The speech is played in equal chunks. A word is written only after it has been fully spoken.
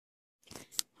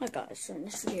Hi guys, so in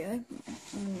this video I'm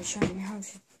going to be showing you how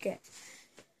to get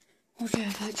audio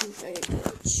virtual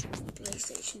glitch on the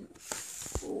PlayStation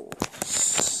 4.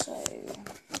 So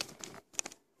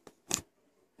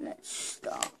let's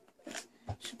start.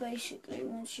 So basically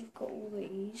once you've got all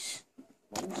these,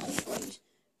 well not all these,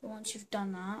 but once you've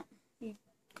done that, you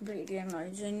completely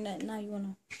download and now you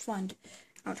want to find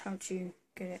out how to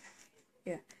get it.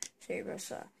 Yeah, so you press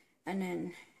that and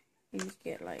then you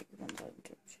get like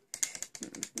 1,200.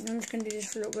 I'm just going to do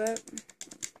this for a little bit.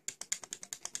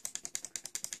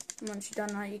 And once you've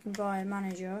done that, you can buy a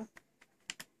manager.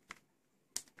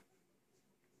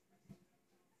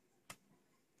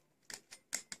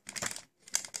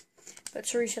 But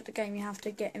to reset the game, you have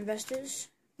to get investors,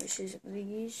 which is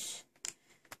these.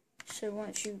 So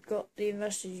once you've got the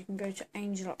investors, you can go to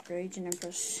Angel Upgrades and then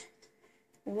press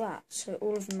all that. So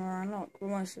all of them are unlocked,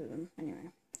 well, most of them anyway.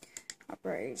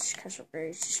 Upgrades, cash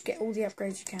upgrades, just get all the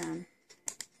upgrades you can.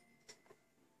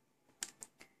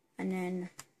 And then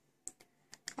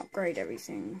upgrade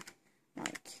everything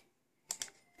like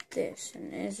this.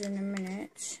 And as in a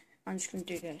minute, I'm just going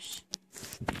to do this.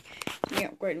 You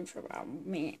upgrade them for about a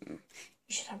minute. You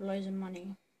should have loads of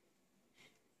money.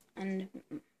 And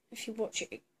if you watch it,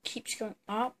 it keeps going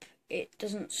up. It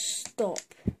doesn't stop.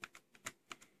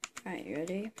 Right, you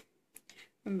ready?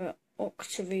 Remember,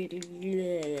 Octavia,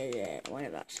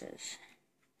 whatever that says.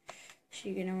 So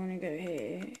you're going to want to go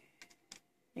here.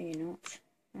 No, you're not.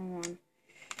 One.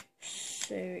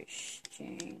 So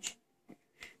exchange.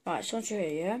 Right, so once you're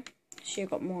here, yeah? So you've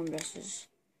got more investors.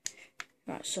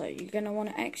 Right, so you're going to want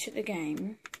to exit the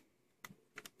game.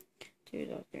 Do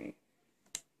that thing.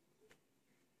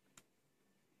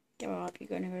 Go up, you're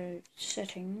going to go to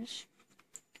settings.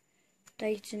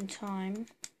 Date and time.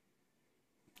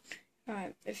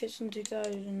 Right, if it's in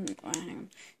 2000, right, hang on.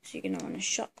 So you're going to want to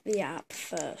shut the app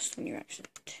first when you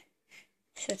exit.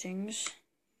 Settings.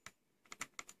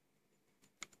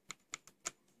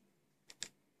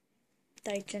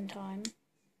 Date and time.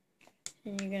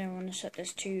 And you're going to want to set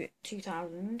this to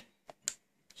 2000.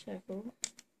 Circle.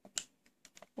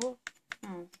 What?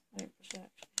 Oh, I don't press.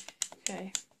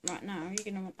 Okay, right now you're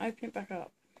going to want to open it back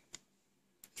up.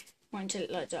 Wait until it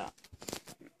loads up.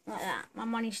 Like that. My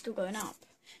money's still going up.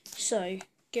 So,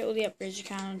 get all the upgrades you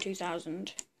can on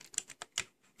 2000.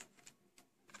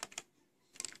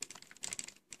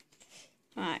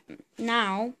 Right,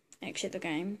 now exit the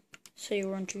game. So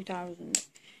you're on 2000.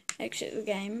 Exit the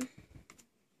game.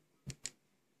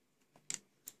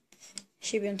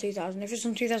 Should be on 2000. If it's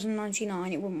on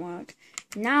 2099, it wouldn't work.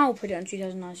 Now put it on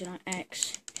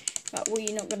 2099X. But what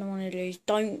you're not going to want to do is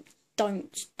don't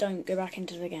go back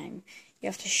into the game. You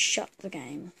have to shut the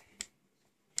game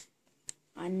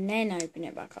and then open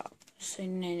it back up. So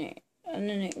then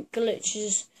it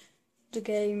glitches the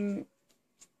game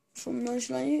for most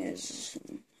layers,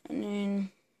 and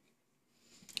then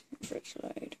for it to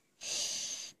load.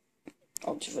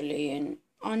 Ultimately and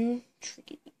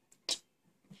untreat.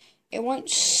 It won't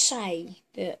say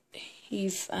that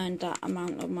you've earned that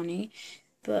amount of money,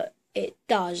 but it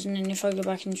does. And then if I go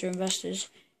back into investors,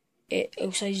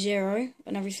 it'll say 0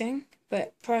 and everything.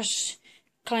 But press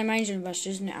claim angel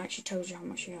investors, and it actually tells you how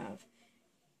much you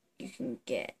can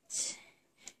get.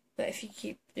 But if you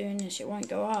keep doing this, it won't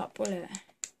go up, will it?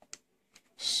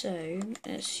 So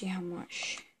let's see how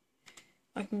much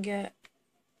I can get.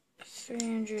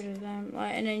 300 of them,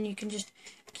 right, and then you can just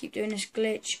keep doing this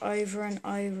glitch over and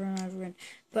over and over again.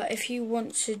 But if you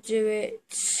want to do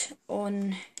it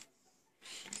on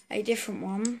a different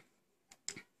one,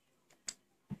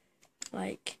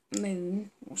 like moon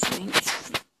or something,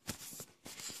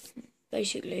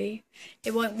 basically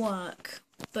it won't work,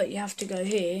 but you have to go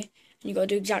here and you've got to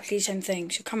do exactly the same thing.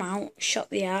 So come out,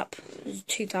 shut the app,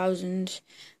 2000,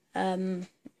 open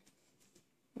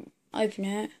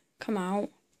it, come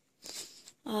out,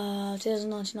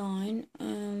 2099,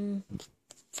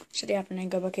 shut the app and then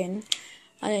go back in,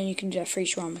 and then you can do that for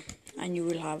each one, and you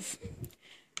will have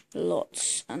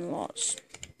lots and lots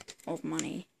of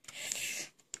money.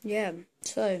 Yeah,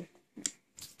 so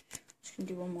just gonna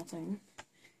do one more thing.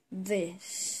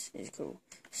 This is cool.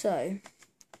 So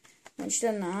once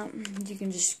you've done that, you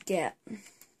can just get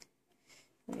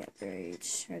the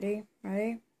upgrades. Ready?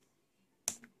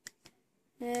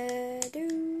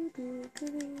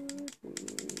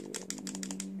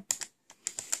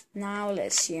 Now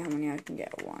let's see how many I can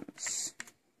get at once.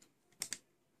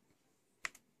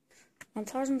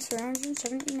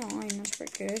 1,379, that's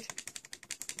pretty good.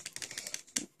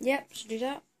 Yep, so do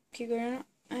that, keep going up,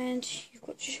 and you've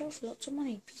got yourself lots of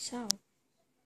money. Peace out.